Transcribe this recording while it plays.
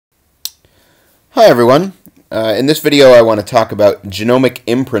Hi everyone. In this video I want to talk about genomic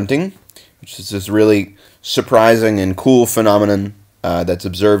imprinting, which is this really surprising and cool phenomenon that's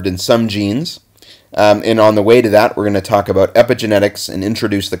observed in some genes. And on the way to that, we're going to talk about epigenetics and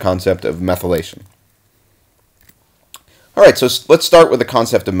introduce the concept of methylation. Alright, so let's start with the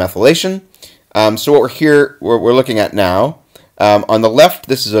concept of methylation. So what we're looking at now, on the left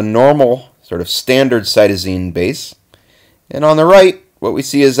this is a normal sort of standard cytosine base, and on the right what we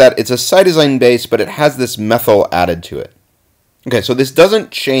see is that it's a cytosine base, but it has this methyl added to it. Okay, so this doesn't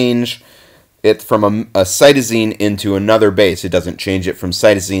change it from a cytosine into another base. It doesn't change it from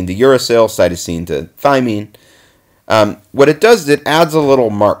cytosine to uracil, cytosine to thymine. What it does is it adds a little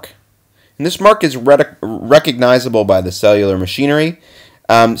mark. And this mark is recognizable by the cellular machinery.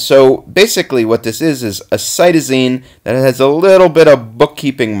 So basically what this is a cytosine that has a little bit of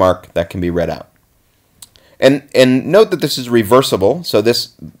bookkeeping mark that can be read out. And note that this is reversible, so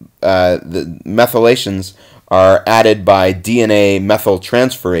the methylations are added by DNA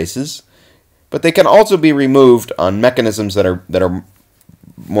methyltransferases, but they can also be removed on mechanisms that are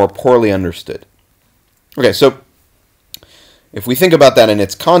more poorly understood. Okay, so if we think about that in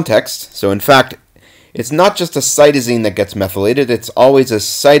its context, so in fact, it's not just a cytosine that gets methylated, it's always a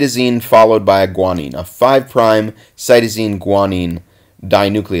cytosine followed by a guanine, a 5' cytosine guanine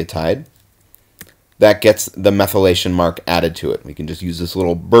dinucleotide that gets the methylation mark added to it. We can just use this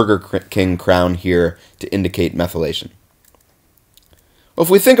little Burger King crown here to indicate methylation. Well, if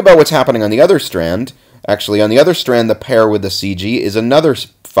we think about what's happening on the other strand, actually on the other strand the pair with the CG is another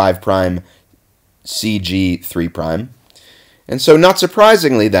 5' CG 3'. And so not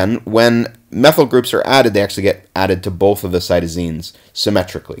surprisingly then, when methyl groups are added, they actually get added to both of the cytosines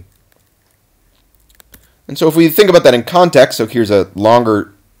symmetrically. And so if we think about that in context, so here's a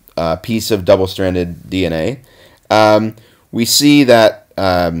longer piece of double-stranded DNA, we see that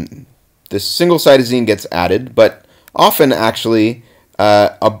this single cytosine gets added, but often actually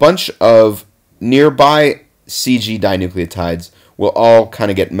a bunch of nearby CG dinucleotides will all kind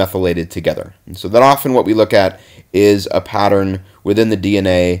of get methylated together. And so that often what we look at is a pattern within the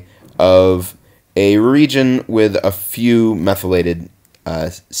DNA of a region with a few methylated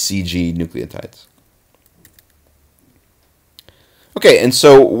CG nucleotides. Okay, and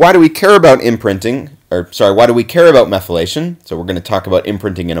so why do we care about imprinting? Why do we care about methylation? So we're going to talk about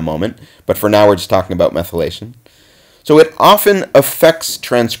imprinting in a moment, but for now we're just talking about methylation. So it often affects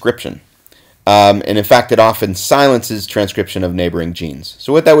transcription, and in fact it often silences transcription of neighboring genes.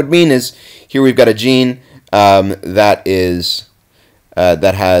 So what that would mean is, here we've got a gene that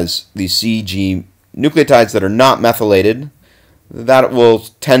has these CG nucleotides that are not methylated. That will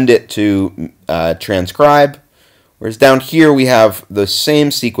tend it to transcribe. Whereas down here we have the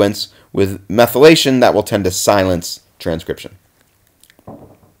same sequence with methylation that will tend to silence transcription.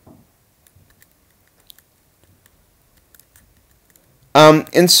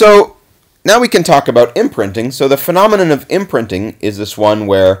 And so now we can talk about imprinting. So the phenomenon of imprinting is this one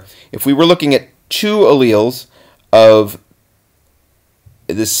where if we were looking at two alleles of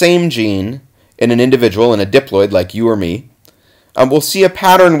the same gene in an individual, in a diploid like you or me, we'll see a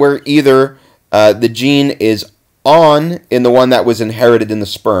pattern where either the gene is on in the one that was inherited in the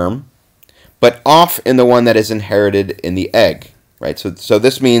sperm, but off in the one that is inherited in the egg, right? So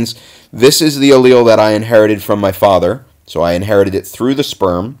this means this is the allele that I inherited from my father, so I inherited it through the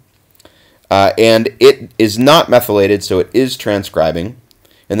sperm, and it is not methylated, so it is transcribing.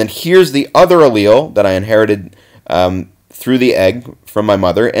 And then here's the other allele that I inherited through the egg from my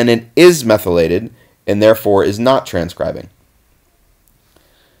mother, and it is methylated, and therefore is not transcribing.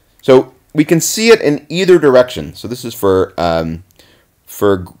 So we can see it in either direction. So this is for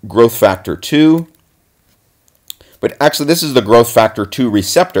growth factor 2. But actually this is the growth factor 2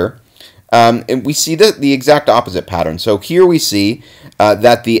 receptor. And we see the exact opposite pattern. So here we see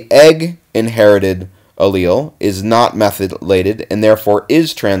that the egg inherited allele is not methylated and therefore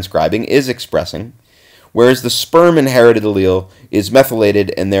is transcribing, is expressing, whereas the sperm inherited allele is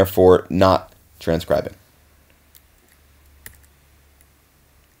methylated and therefore not transcribing.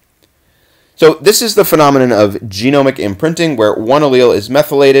 So this is the phenomenon of genomic imprinting, where one allele is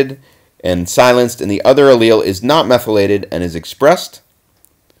methylated and silenced and the other allele is not methylated and is expressed.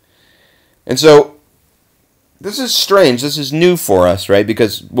 And so this is strange, this is new for us, right?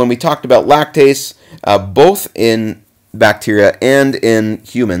 Because when we talked about lactase, both in bacteria and in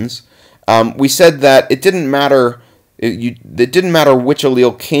humans, we said that it didn't matter it didn't matter which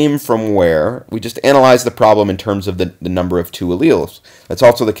allele came from where. We just analyzed the problem in terms of the number of two alleles. That's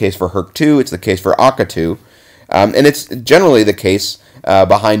also the case for HERC2. It's the case for ACA2. And it's generally the case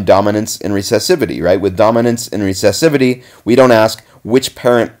behind dominance and recessivity, right? With dominance and recessivity, we don't ask, which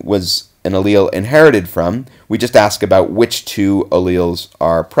parent was an allele inherited from. We just ask about which two alleles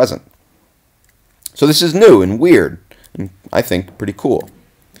are present. So this is new and weird, and I think pretty cool.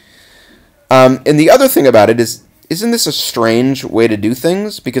 And the other thing about it is, isn't this a strange way to do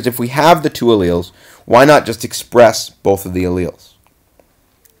things? Because if we have the two alleles, why not just express both of the alleles?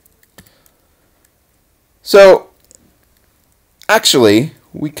 So, actually,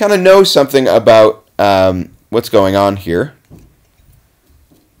 we kind of know something about what's going on here.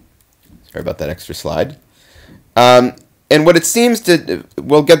 Sorry about that extra slide. And what it seems to,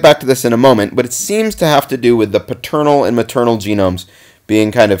 we'll get back to this in a moment, but it seems to have to do with the paternal and maternal genomes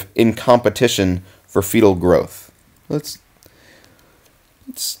being kind of in competition for fetal growth. Let's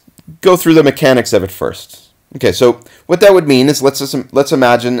go through the mechanics of it first. Okay, so what that would mean is let's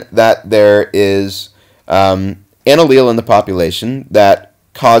imagine that there is an allele in the population that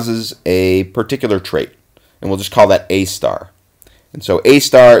causes a particular trait, and we'll just call that A star. And so A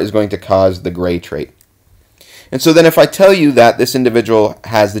star is going to cause the gray trait. And so then if I tell you that this individual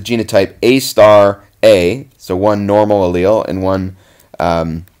has the genotype A star A, so one normal allele and one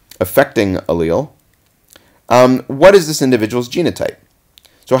affecting allele, what is this individual's genotype?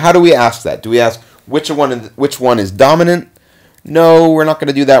 So how do we ask that? Do we ask which one is dominant? No, we're not going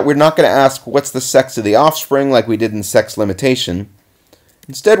to do that. We're not going to ask what's the sex of the offspring like we did in sex limitation.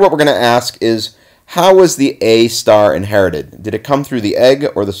 Instead, what we're going to ask is, how was the A star inherited? Did it come through the egg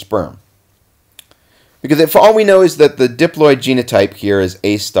or the sperm? Because if all we know is that the diploid genotype here is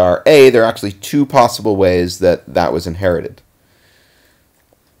A star A, there are actually two possible ways that that was inherited.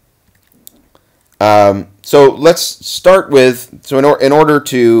 So let's start with, so in order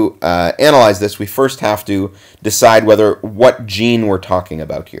to analyze this, we first have to decide what gene we're talking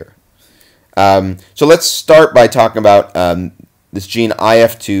about here. So let's start by talking about this gene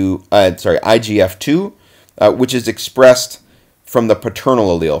IGF2, which is expressed from the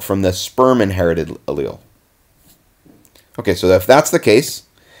paternal allele, from the sperm-inherited allele. Okay, so if that's the case,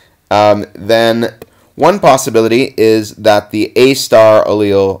 then one possibility is that the A star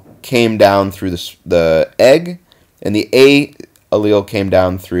allele came down through the egg, and the A allele came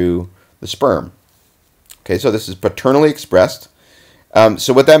down through the sperm. Okay, so this is paternally expressed.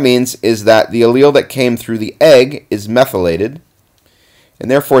 So what that means is that the allele that came through the egg is methylated, and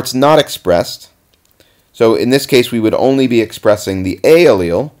therefore it's not expressed. So in this case, we would only be expressing the A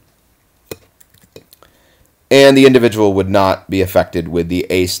allele, and the individual would not be affected with the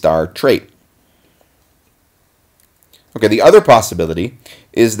A star trait. Okay, the other possibility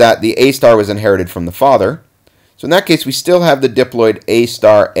is that the A star was inherited from the father. So in that case, we still have the diploid A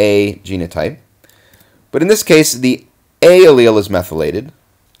star A genotype. But in this case, the A allele is methylated,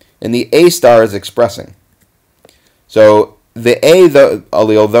 and the A star is expressing. So the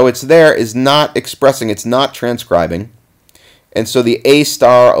allele, though it's there, is not expressing, it's not transcribing. And so the A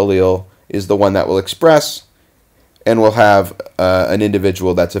star allele is the one that will express, and will have an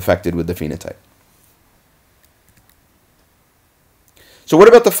individual that's affected with the phenotype. So what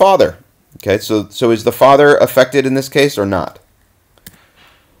about the father? Okay, so is the father affected in this case or not?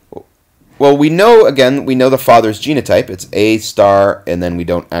 Well, we know the father's genotype. It's A star, and then we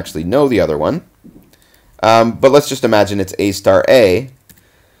don't actually know the other one. But let's just imagine it's A star A.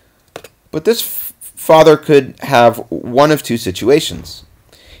 But this father could have one of two situations.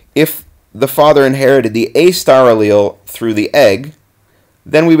 If the father inherited the A star allele through the egg,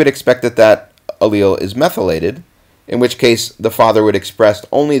 then we would expect that that allele is methylated, in which case the father would express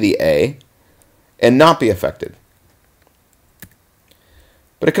only the A and not be affected.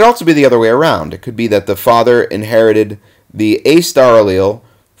 But it could also be the other way around. It could be that the father inherited the A star allele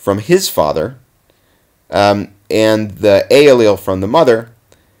from his father and the A allele from the mother,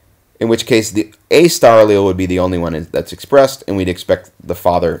 in which case the A star allele would be the only one that's expressed, and we'd expect the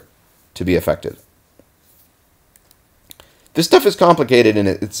father to be affected. This stuff is complicated, and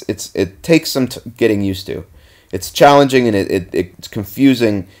it takes some getting used to. It's challenging, and it's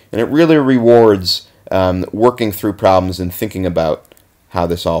confusing, and it really rewards working through problems and thinking about how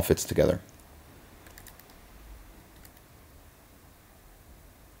this all fits together.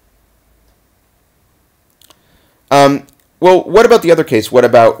 Well, what about the other case? What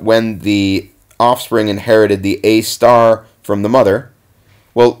about when the offspring inherited the A star from the mother?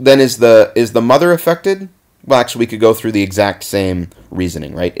 Well, then is the mother affected? Well, actually, we could go through the exact same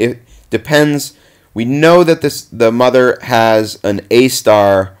reasoning, right? It depends. We know that the mother has an A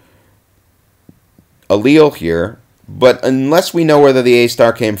star allele here, but unless we know whether the A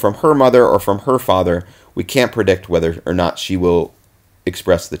star came from her mother or from her father, we can't predict whether or not she will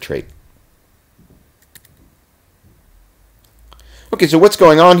express the trait. Okay, so what's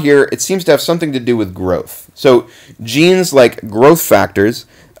going on here? It seems to have something to do with growth. So genes like growth factors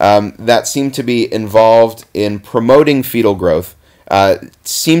that seem to be involved in promoting fetal growth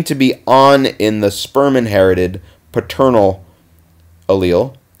seem to be on in the sperm-inherited paternal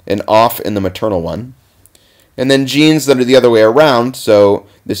allele and off in the maternal one. And then genes that are the other way around, so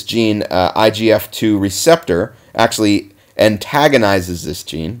this gene IGF-2 receptor actually antagonizes this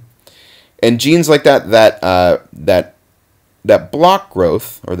gene. And genes like that block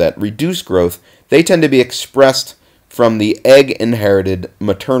growth or that reduce growth, they tend to be expressed from the egg-inherited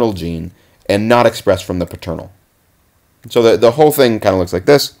maternal gene and not expressed from the paternal. So the whole thing kind of looks like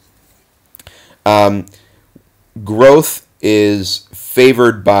this. Growth is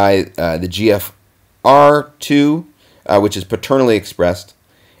favored by the GFR2, which is paternally expressed,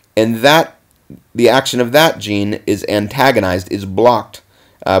 and the action of that gene is antagonized, is blocked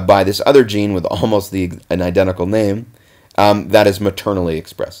by this other gene with almost an identical name that is maternally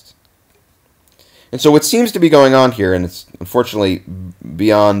expressed. And so what seems to be going on here, and it's unfortunately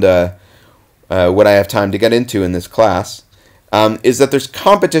beyond what I have time to get into in this class, is that there's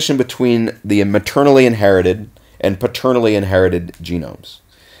competition between the maternally inherited and paternally inherited genomes.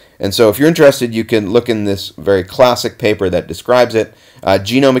 And so if you're interested, you can look in this very classic paper that describes it,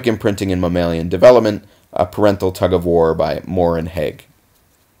 Genomic Imprinting in Mammalian Development, a Parental Tug of War by Moore and Haig.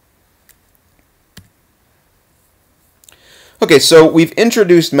 Okay, so we've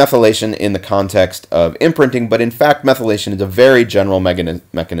introduced methylation in the context of imprinting, but in fact methylation is a very general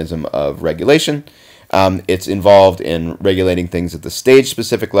mechanism of regulation. It's involved in regulating things at the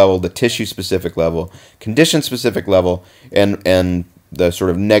stage-specific level, the tissue-specific level, condition-specific level, and the sort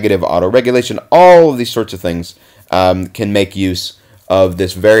of negative autoregulation. All of these sorts of things can make use of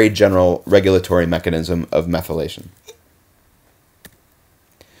this very general regulatory mechanism of methylation.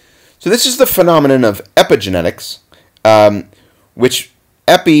 So this is the phenomenon of epigenetics, which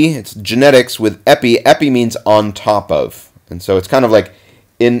it's genetics with epi. Epi means on top of. And so it's kind of like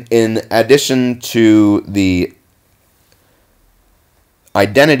in addition to the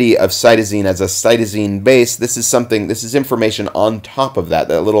identity of cytosine as a cytosine base, this is information on top of that.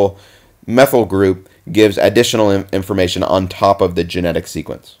 That little methyl group gives additional information on top of the genetic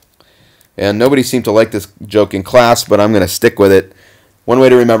sequence. And nobody seemed to like this joke in class, but I'm going to stick with it. One way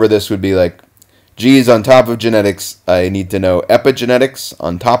to remember this would be like, geez, on top of genetics, I need to know epigenetics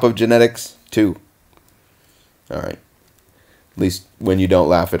on top of genetics too. All right. At least when you don't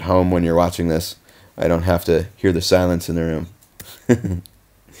laugh at home when you're watching this, I don't have to hear the silence in the room.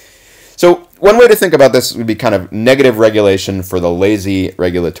 So one way to think about this would be kind of negative regulation for the lazy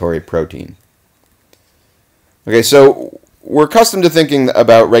regulatory protein. Okay, so we're accustomed to thinking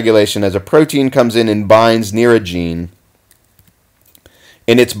about regulation as a protein comes in and binds near a gene,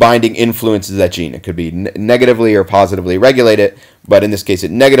 and its binding influences that gene. It could be negatively or positively regulate it, but in this case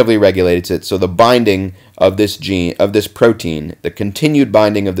it negatively regulates it, so the binding of this gene, of this protein, the continued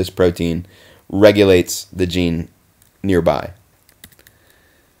binding of this protein regulates the gene nearby.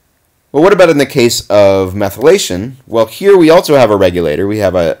 Well, what about in the case of methylation? Well, here we also have a regulator. We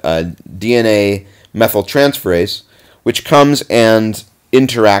have a DNA methyltransferase, which comes and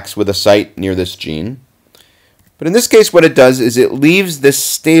interacts with a site near this gene. But in this case, what it does is it leaves this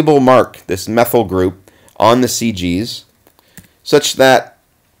stable mark, this methyl group, on the CGs, such that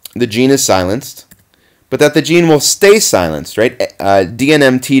the gene is silenced, but that the gene will stay silenced, right?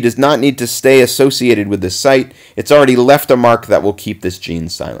 DNMT does not need to stay associated with this site. It's already left a mark that will keep this gene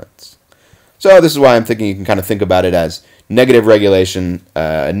silenced. So this is why I'm thinking you can kind of think about it as negative regulation,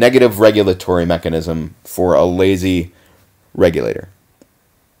 a negative regulatory mechanism for a lazy regulator.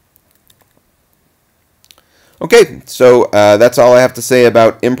 Okay, so that's all I have to say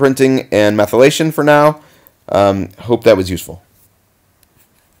about imprinting and methylation for now. Hope that was useful.